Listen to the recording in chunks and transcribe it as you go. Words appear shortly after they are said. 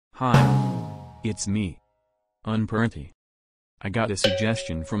Hi. It's me, unpurrity. I got a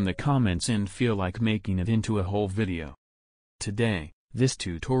suggestion from the comments and feel like making it into a whole video. Today, this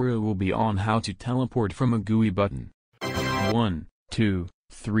tutorial will be on how to teleport from a GUI button. 1, 2,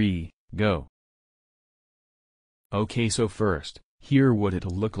 3, go. Okay, so first, here what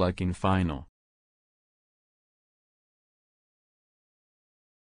it'll look like in final.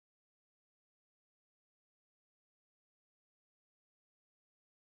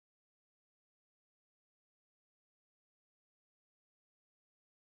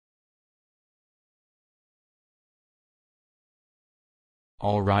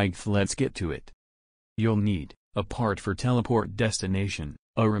 Alright, let's get to it. You'll need a part for teleport destination,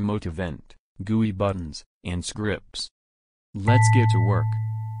 a remote event, GUI buttons, and scripts. Let's get to work.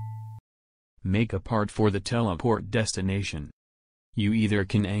 Make a part for the teleport destination. You either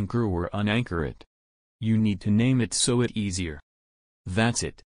can anchor or unanchor it. You need to name it so it's easier. That's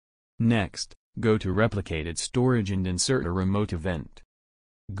it. Next, go to replicated storage and insert a remote event.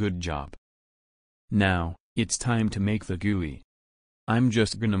 Good job. Now, it's time to make the GUI. I'm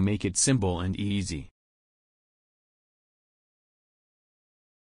just gonna make it simple and easy.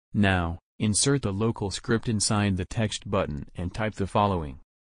 Now, insert the local script inside the text button and type the following.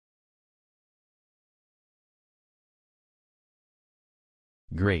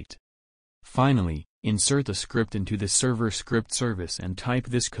 Great. Finally, insert the script into the server script service and type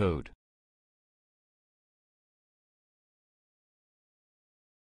this code.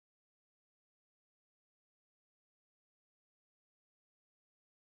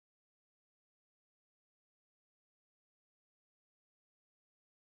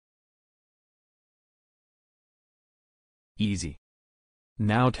 Easy.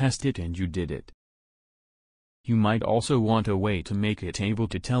 Now test it and you did it. You might also want a way to make it able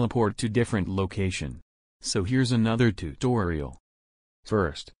to teleport to different location. So here's another tutorial.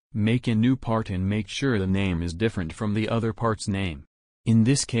 First, make a new part and make sure the name is different from the other part's name. In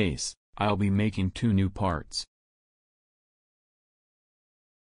this case, I'll be making 2 new parts.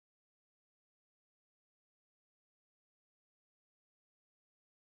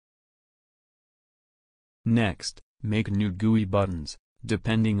 Next, make new GUI buttons,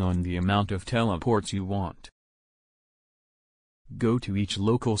 depending on the amount of teleports you want. Go to each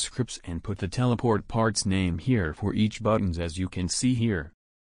local scripts and put the teleport part's name here for each buttons as you can see here.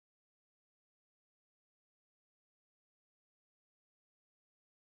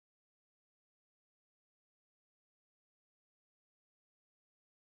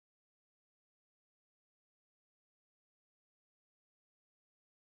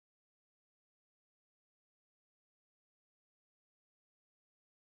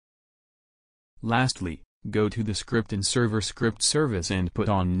 Lastly, go to the script in server script service and put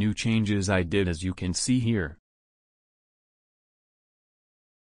on new changes I did as you can see here.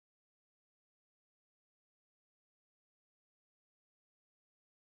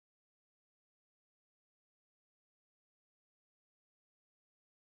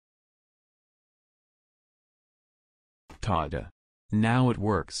 Ta-da! Now it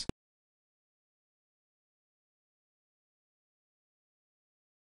works.